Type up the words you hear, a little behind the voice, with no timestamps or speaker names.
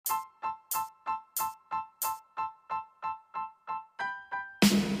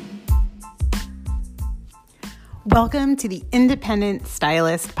Welcome to the Independent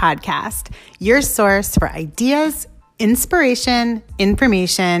Stylist Podcast, your source for ideas, inspiration,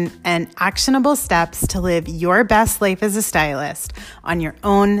 information, and actionable steps to live your best life as a stylist on your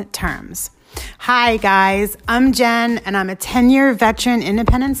own terms. Hi guys, I'm Jen and I'm a 10-year veteran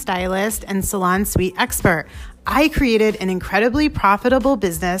independent stylist and salon suite expert. I created an incredibly profitable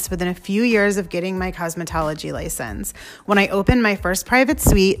business within a few years of getting my cosmetology license. When I opened my first private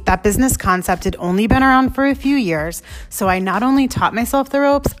suite, that business concept had only been around for a few years, so I not only taught myself the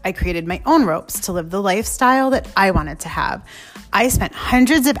ropes, I created my own ropes to live the lifestyle that I wanted to have. I spent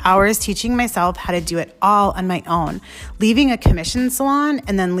hundreds of hours teaching myself how to do it all on my own. Leaving a commission salon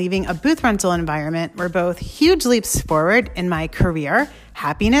and then leaving a booth rental environment were both huge leaps forward in my career,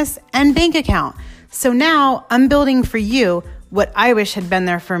 happiness, and bank account. So now I'm building for you what I wish had been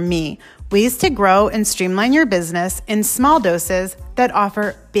there for me, ways to grow and streamline your business in small doses that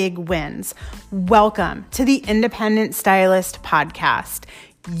offer big wins. Welcome to the Independent Stylist Podcast.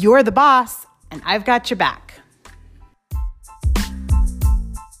 You're the boss, and I've got your back.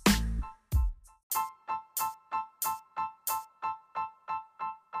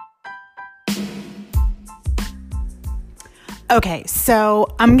 Okay,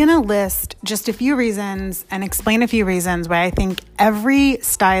 so I'm going to list just a few reasons and explain a few reasons why I think every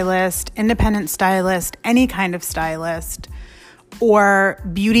stylist, independent stylist, any kind of stylist, or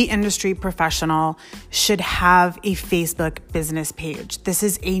beauty industry professional should have a Facebook business page. This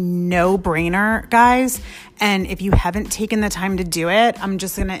is a no-brainer, guys. And if you haven't taken the time to do it, I'm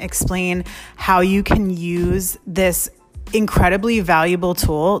just going to explain how you can use this incredibly valuable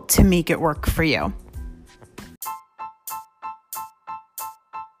tool to make it work for you.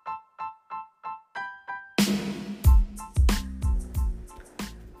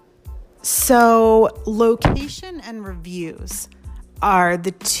 So location and reviews are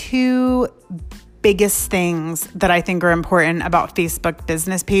the two biggest things that I think are important about Facebook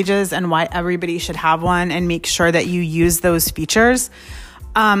business pages and why everybody should have one and make sure that you use those features.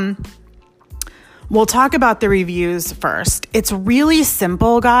 We'll talk about the reviews first. It's really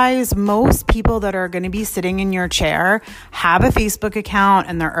simple, guys. Most people that are going to be sitting in your chair have a Facebook account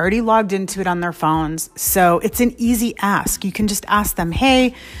and they're already logged into it on their phones. So it's an easy ask. You can just ask them,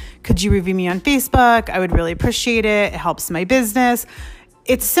 hey, could you review me on Facebook? I would really appreciate it. It helps my business.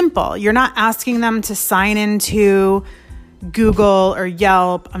 It's simple. You're not asking them to sign into Google or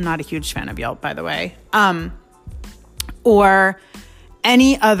Yelp. I'm not a huge fan of Yelp, by the way. Or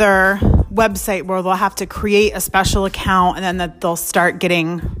any other website where they'll have to create a special account and then that they'll start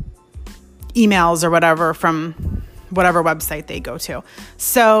getting emails or whatever from whatever website they go to.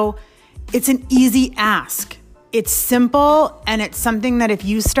 So it's an easy ask. It's simple, and it's something that if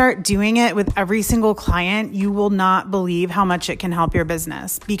you start doing it with every single client, you will not believe how much it can help your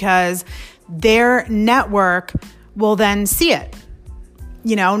business because their network will then see it.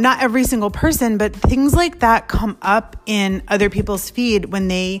 You know, not every single person, but things like that come up in other people's feed when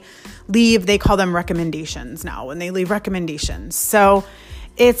they leave. They call them recommendations now, when they leave recommendations. So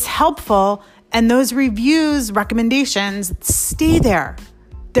it's helpful, and those reviews, recommendations, stay there.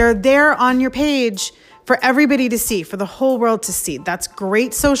 They're there on your page for everybody to see, for the whole world to see. That's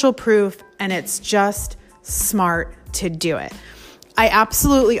great social proof, and it's just smart to do it. I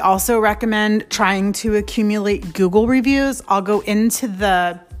absolutely also recommend trying to accumulate Google reviews. I'll go into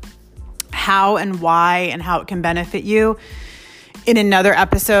the how and why and how it can benefit you in another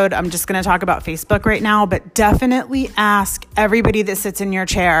episode. I'm just going to talk about Facebook right now, but definitely ask everybody that sits in your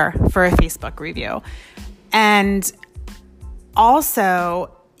chair for a Facebook review. And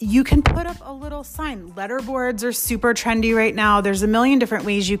also, you can put up a little sign. Letterboards are super trendy right now. There's a million different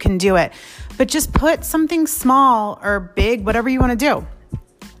ways you can do it. But just put something small or big, whatever you want to do,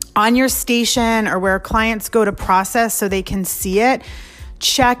 on your station or where clients go to process so they can see it.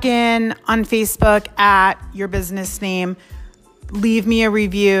 Check in on Facebook at your business name. Leave me a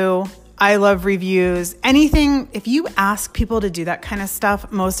review. I love reviews. Anything, if you ask people to do that kind of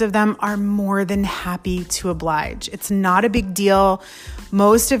stuff, most of them are more than happy to oblige. It's not a big deal.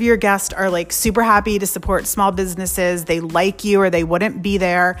 Most of your guests are like super happy to support small businesses. They like you or they wouldn't be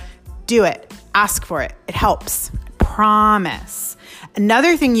there. Do it. Ask for it. It helps. I promise.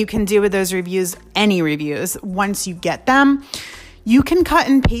 Another thing you can do with those reviews, any reviews, once you get them, you can cut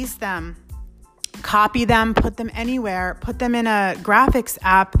and paste them. Copy them, put them anywhere, put them in a graphics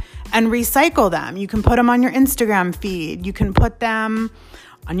app and recycle them. You can put them on your Instagram feed. You can put them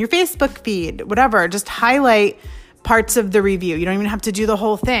on your Facebook feed, whatever. Just highlight parts of the review. You don't even have to do the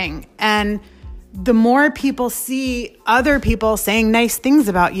whole thing. And the more people see other people saying nice things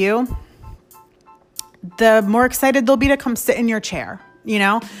about you, the more excited they'll be to come sit in your chair, you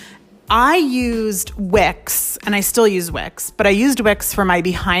know? I used Wix, and I still use Wix, but I used Wix for my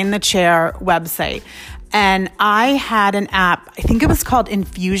Behind the Chair website. And I had an app, I think it was called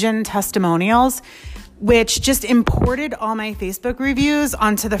Infusion Testimonials, which just imported all my Facebook reviews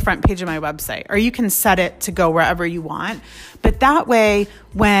onto the front page of my website. Or you can set it to go wherever you want. But that way,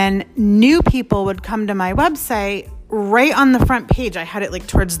 when new people would come to my website, right on the front page, I had it like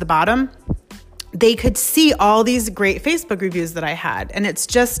towards the bottom, they could see all these great Facebook reviews that I had. And it's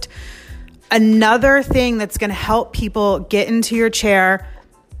just another thing that's going to help people get into your chair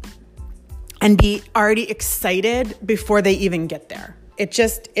and be already excited before they even get there.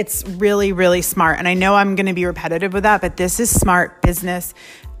 It's really, really smart. And I know I'm going to be repetitive with that, but this is smart business.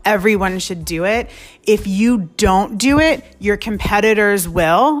 Everyone should do it. If you don't do it, your competitors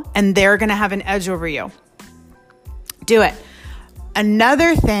will, and they're going to have an edge over you. Do it.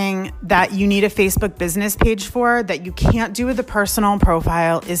 Another thing that you need a Facebook business page for that you can't do with a personal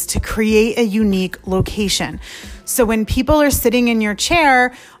profile is to create a unique location. So when people are sitting in your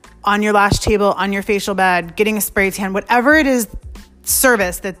chair, on your lounge table, on your facial bed, getting a spray tan, whatever it is,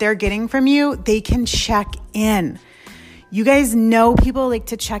 service that they're getting from you, they can check in. You guys know people like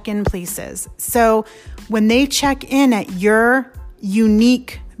to check in places. So when they check in at your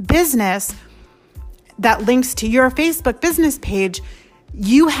unique business that links to your Facebook business page,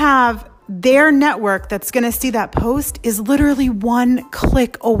 you have their network that's going to see that post is literally one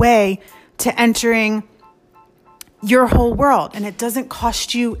click away to entering your whole world. And it doesn't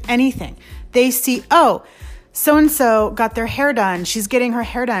cost you anything. They see, oh, so-and-so got their hair done. She's getting her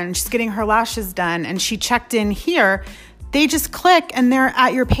hair done. She's getting her lashes done. And she checked in here. They just click and they're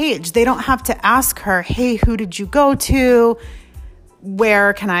at your page. They don't have to ask her, hey, who did you go to?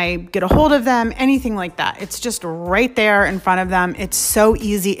 Where can I get a hold of them? Anything like that. It's just right there in front of them. It's so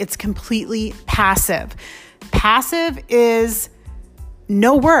easy. It's completely passive. Passive is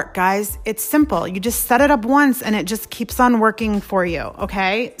no work, guys. It's simple. You just set it up once and it just keeps on working for you.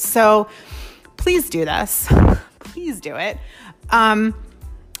 Okay. So please do this. Please do it.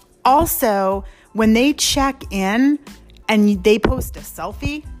 Also, when they check in and they post a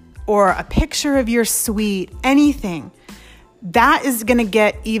selfie or a picture of your suite, anything, that is going to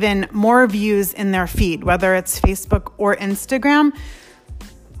get even more views in their feed, whether it's Facebook or Instagram.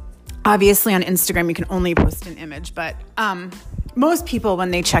 Obviously on Instagram, you can only post an image, but most people,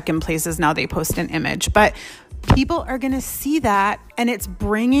 when they check in places now, they post an image, but people are going to see that, and it's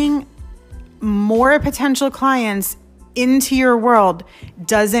bringing more potential clients into your world.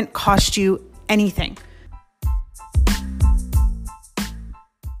 Doesn't cost you anything.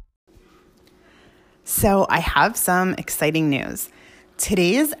 So I have some exciting news.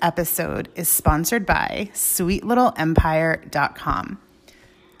 Today's episode is sponsored by SweetLittleEmpire.com.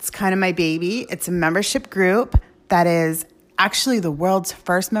 It's kind of my baby. It's a membership group that is actually the world's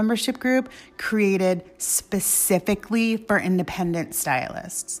first membership group created specifically for independent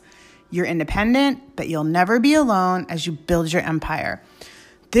stylists. You're independent, but you'll never be alone as you build your empire.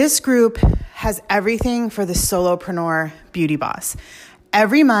 This group has everything for the solopreneur beauty boss.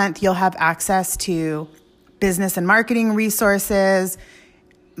 Every month, you'll have access to business and marketing resources,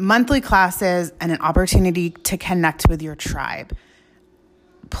 monthly classes, and an opportunity to connect with your tribe.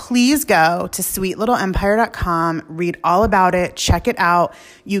 Please go to SweetLittleEmpire.com, read all about it, check it out.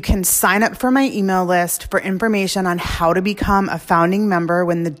 You can sign up for my email list for information on how to become a founding member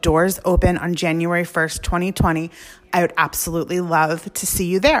when the doors open on January 1st, 2020. I would absolutely love to see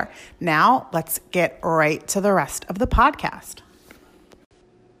you there. Now, let's get right to the rest of the podcast.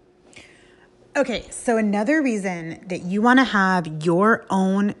 Okay, so another reason that you want to have your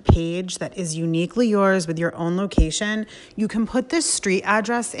own page that is uniquely yours with your own location, you can put the street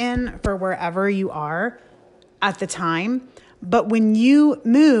address in for wherever you are at the time. But when you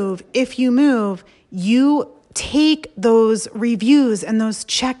move, if you move, you take those reviews and those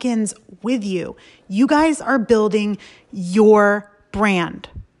check-ins with you. You guys are building your brand.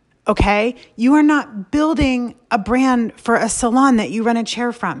 Okay? You are not building a brand for a salon that you rent a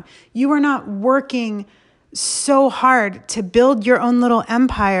chair from. You are not working so hard to build your own little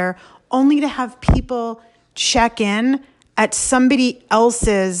empire only to have people check in at somebody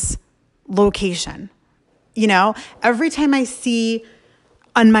else's location. You know, every time I see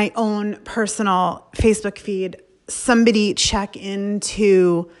on my own personal Facebook feed somebody check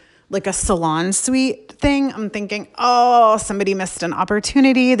into like a salon suite thing, I'm thinking, oh, somebody missed an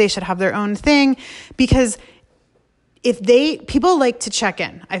opportunity. They should have their own thing. Because people like to check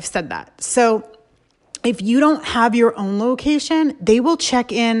in. I've said that. So if you don't have your own location, they will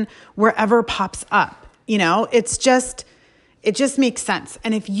check in wherever pops up. You know, it's It just makes sense.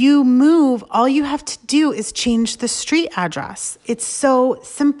 And if you move, all you have to do is change the street address. It's so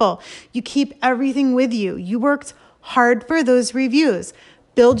simple. You keep everything with you. You worked hard for those reviews.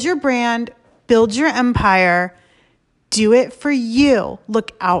 Build your brand, build your empire, do it for you.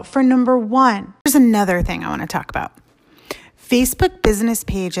 Look out for number one. Here's another thing I want to talk about. Facebook business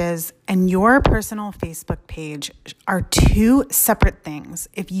pages and your personal Facebook page are two separate things.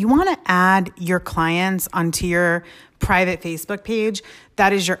 If you want to add your clients onto your private Facebook page,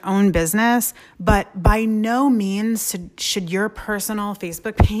 that is your own business, but by no means should your personal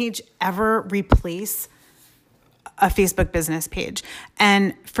Facebook page ever replace a Facebook business page.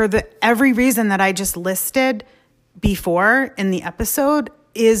 And for every reason that I just listed before in the episode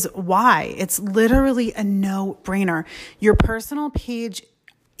is why. It's literally a no-brainer. Your personal page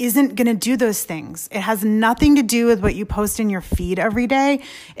isn't going to do those things. It has nothing to do with what you post in your feed every day.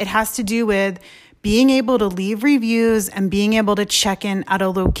 It has to do with being able to leave reviews and being able to check in at a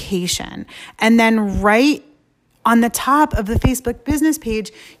location. And then right on the top of the Facebook business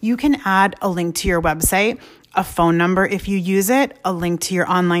page, you can add a link to your website, a phone number if you use it, a link to your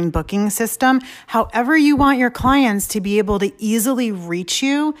online booking system. However you want your clients to be able to easily reach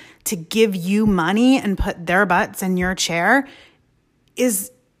you, to give you money and put their butts in your chair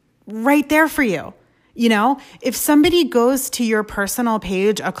is right there for you. You know, if somebody goes to your personal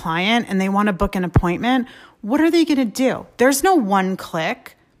page, a client, and they want to book an appointment, what are they going to do? There's no one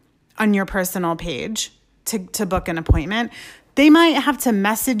click on your personal page to book an appointment. They might have to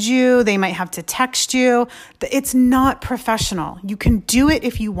message you. They might have to text you. It's not professional. You can do it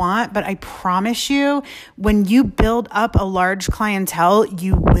if you want, but I promise you, when you build up a large clientele,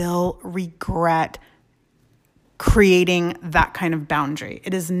 you will regret creating that kind of boundary.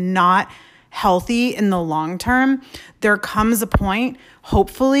 It is not healthy in the long term. There comes a point,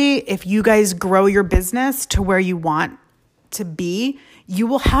 hopefully, if you guys grow your business to where you want to be, you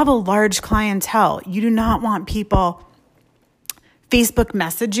will have a large clientele. You do not want people Facebook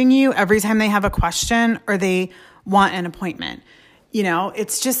messaging you every time they have a question or they want an appointment. You know,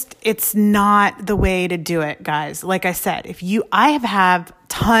 it's not the way to do it, guys. Like I said, I have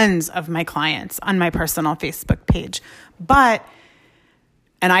tons of my clients on my personal Facebook page,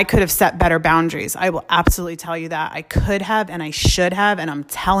 and I could have set better boundaries. I will absolutely tell you that. I could have, and I should have, and I'm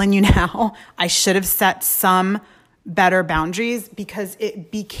telling you now, I should have set some better boundaries because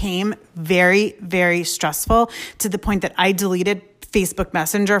it became very, very stressful to the point that I deleted Facebook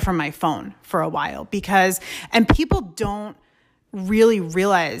Messenger from my phone for a while and people don't really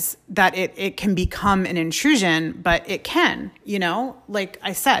realize that it can become an intrusion, but it can, you know, like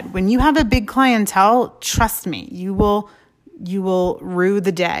I said, when you have a big clientele, trust me, you will rue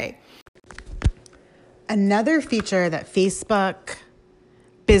the day. Another feature that Facebook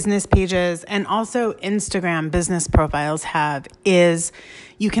business pages and also Instagram business profiles have is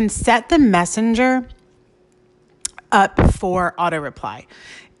you can set the messenger up for auto reply.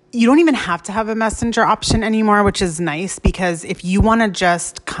 You don't even have to have a messenger option anymore, which is nice because if you want to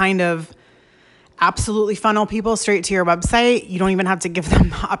just kind of absolutely funnel people straight to your website, you don't even have to give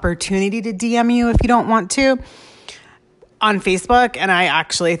them the opportunity to DM you if you don't want to on Facebook. And I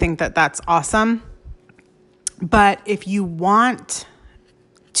actually think that that's awesome. But if you want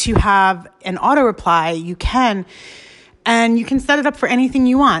to have an auto reply, you can, and you can set it up for anything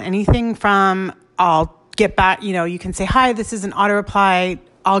you want. Anything from I'll get back, you can say, hi, this is an auto reply.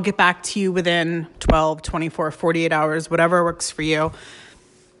 I'll get back to you within 12, 24, 48 hours, whatever works for you.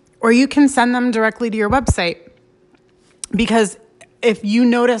 Or you can send them directly to your website. Because if you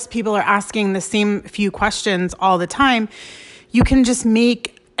notice people are asking the same few questions all the time, you can just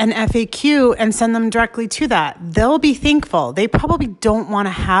make an FAQ and send them directly to that. They'll be thankful. They probably don't want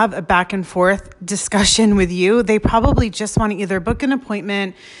to have a back and forth discussion with you. They probably just want to either book an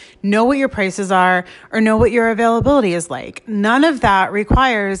appointment, know what your prices are, or know what your availability is like. None of that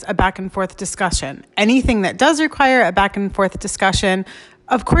requires a back and forth discussion. Anything that does require a back and forth discussion,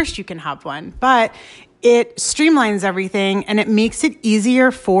 of course you can have one, but it streamlines everything and it makes it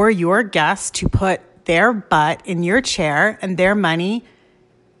easier for your guests to put their butt in your chair and their money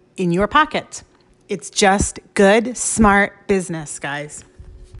in your pocket. It's just good, smart business, guys.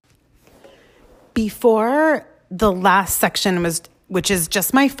 Before the last section which is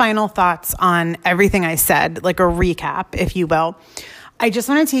just my final thoughts on everything I said, like a recap, if you will, I just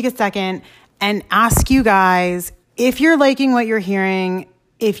want to take a second and ask you guys, if you're liking what you're hearing,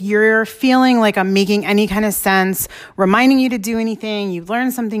 if you're feeling like I'm making any kind of sense, reminding you to do anything, you've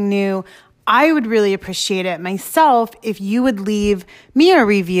learned something new, I would really appreciate it myself if you would leave me a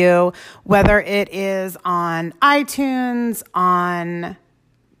review, whether it is on iTunes, on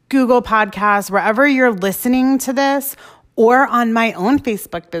Google Podcasts, wherever you're listening to this, or on my own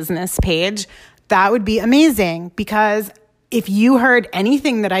Facebook business page, that would be amazing. Because if you heard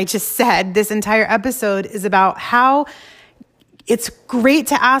anything that I just said, this entire episode is about how it's great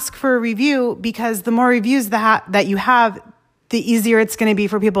to ask for a review, because the more reviews that you have, the easier it's going to be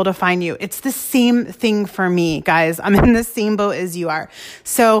for people to find you. It's the same thing for me, guys. I'm in the same boat as you are.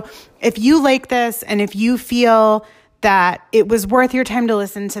 So if you like this and if you feel that it was worth your time to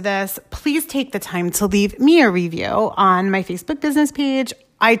listen to this, please take the time to leave me a review on my Facebook business page,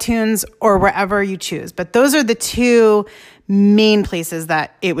 iTunes, or wherever you choose. But those are the two main places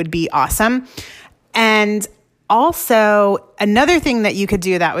that it would be awesome. And also, another thing that you could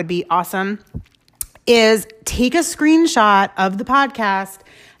do that would be awesome is take a screenshot of the podcast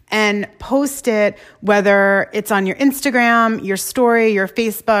and post it, whether it's on your Instagram, your story, your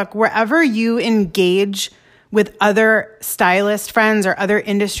Facebook, wherever you engage with other stylist friends or other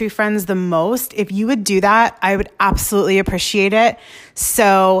industry friends the most. If you would do that, I would absolutely appreciate it.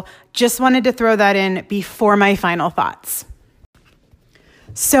 So just wanted to throw that in before my final thoughts.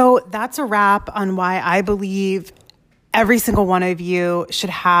 So that's a wrap on why I believe every single one of you should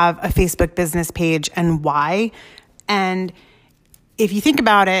have a Facebook business page and why. And if you think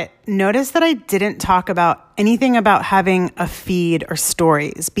about it, notice that I didn't talk about anything about having a feed or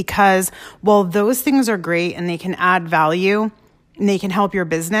stories, because while those things are great and they can add value and they can help your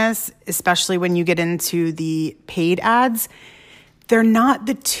business, especially when you get into the paid ads, they're not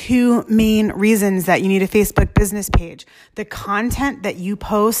the two main reasons that you need a Facebook business page. The content that you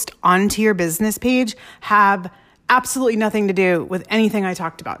post onto your business page have absolutely nothing to do with anything I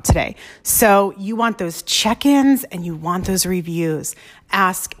talked about today. So you want those check-ins and you want those reviews.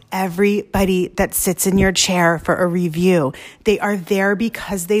 Ask everybody that sits in your chair for a review. They are there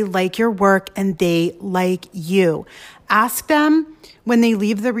because they like your work and they like you. Ask them when they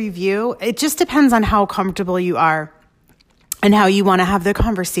leave the review. It just depends on how comfortable you are and how you want to have the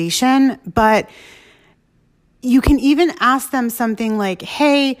conversation. But you can even ask them something like,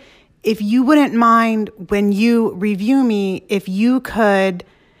 hey, if you wouldn't mind when you review me, if you could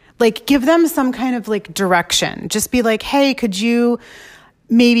give them some kind of direction. Just be like, hey, could you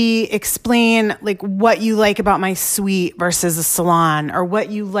maybe explain what you like about my suite versus a salon, or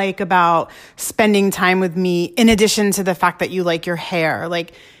what you like about spending time with me in addition to the fact that you like your hair,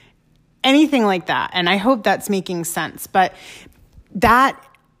 anything like that. And I hope that's making sense. But that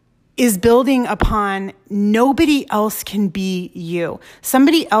is building upon nobody else can be you.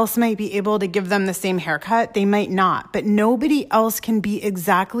 Somebody else might be able to give them the same haircut. They might not, but nobody else can be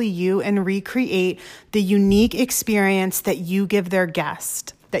exactly you and recreate the unique experience that you give your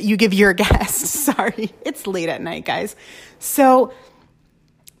guest. Sorry, it's late at night, guys. So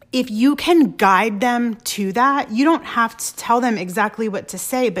if you can guide them to that, you don't have to tell them exactly what to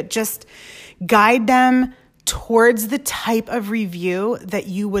say, but just guide them towards the type of review that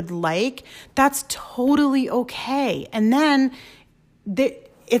you would like. That's totally okay. And then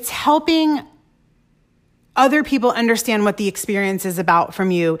it's helping other people understand what the experience is about from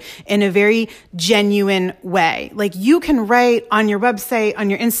you in a very genuine way. You can write on your website,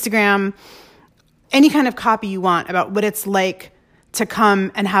 on your Instagram, any kind of copy you want about what it's like to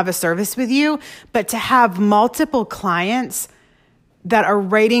come and have a service with you, but to have multiple clients that are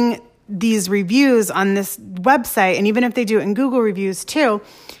writing these reviews on this website, and even if they do it in Google reviews too,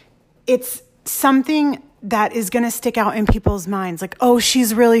 it's something that is going to stick out in people's minds. Oh,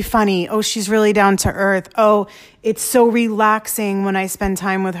 she's really funny. Oh, she's really down to earth. Oh, it's so relaxing when I spend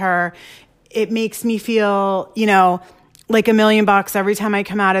time with her. It makes me feel, like $1,000,000 every time I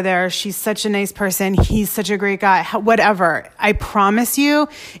come out of there. She's such a nice person. He's such a great guy. Whatever. I promise you,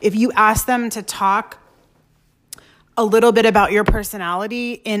 if you ask them to talk a little bit about your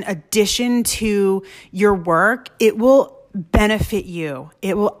personality in addition to your work, it will benefit you.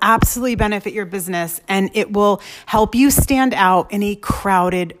 It will absolutely benefit your business, and it will help you stand out in a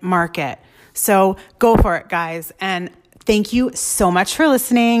crowded market. So go for it, guys. And thank you so much for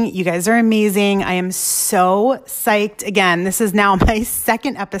listening. You guys are amazing. I am so psyched. Again, this is now my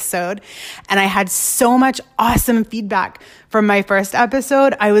second episode, and I had so much awesome feedback from my first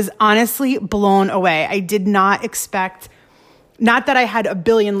episode. I was honestly blown away. I did not expect, not that I had 1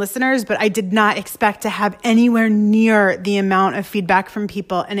 billion listeners, but I did not expect to have anywhere near the amount of feedback from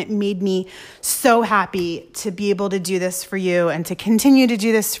people. And it made me so happy to be able to do this for you and to continue to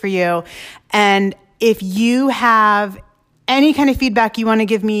do this for you. And if you have any kind of feedback you want to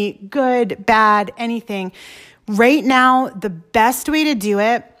give me, good, bad, anything, right now, the best way to do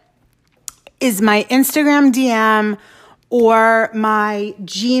it is my Instagram DM or my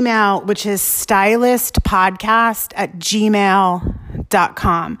Gmail, which is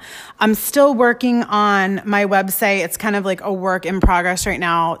stylistpodcast@gmail.com. I'm still working on my website. It's kind of like a work in progress right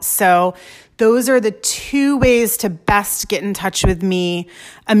now. So those are the two ways to best get in touch with me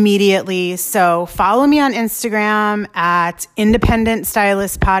immediately. So follow me on Instagram at Independent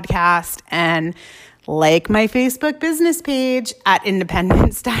Stylist Podcast and like my Facebook business page at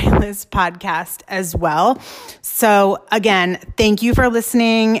Independent Stylist Podcast as well. So again, thank you for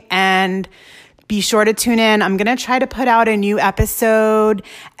listening and be sure to tune in. I'm going to try to put out a new episode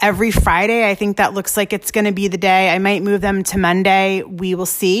every Friday. I think that looks like it's going to be the day. I might move them to Monday. We will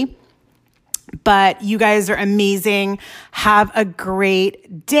see. But you guys are amazing. Have a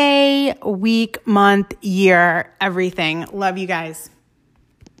great day, week, month, year, everything. Love you guys.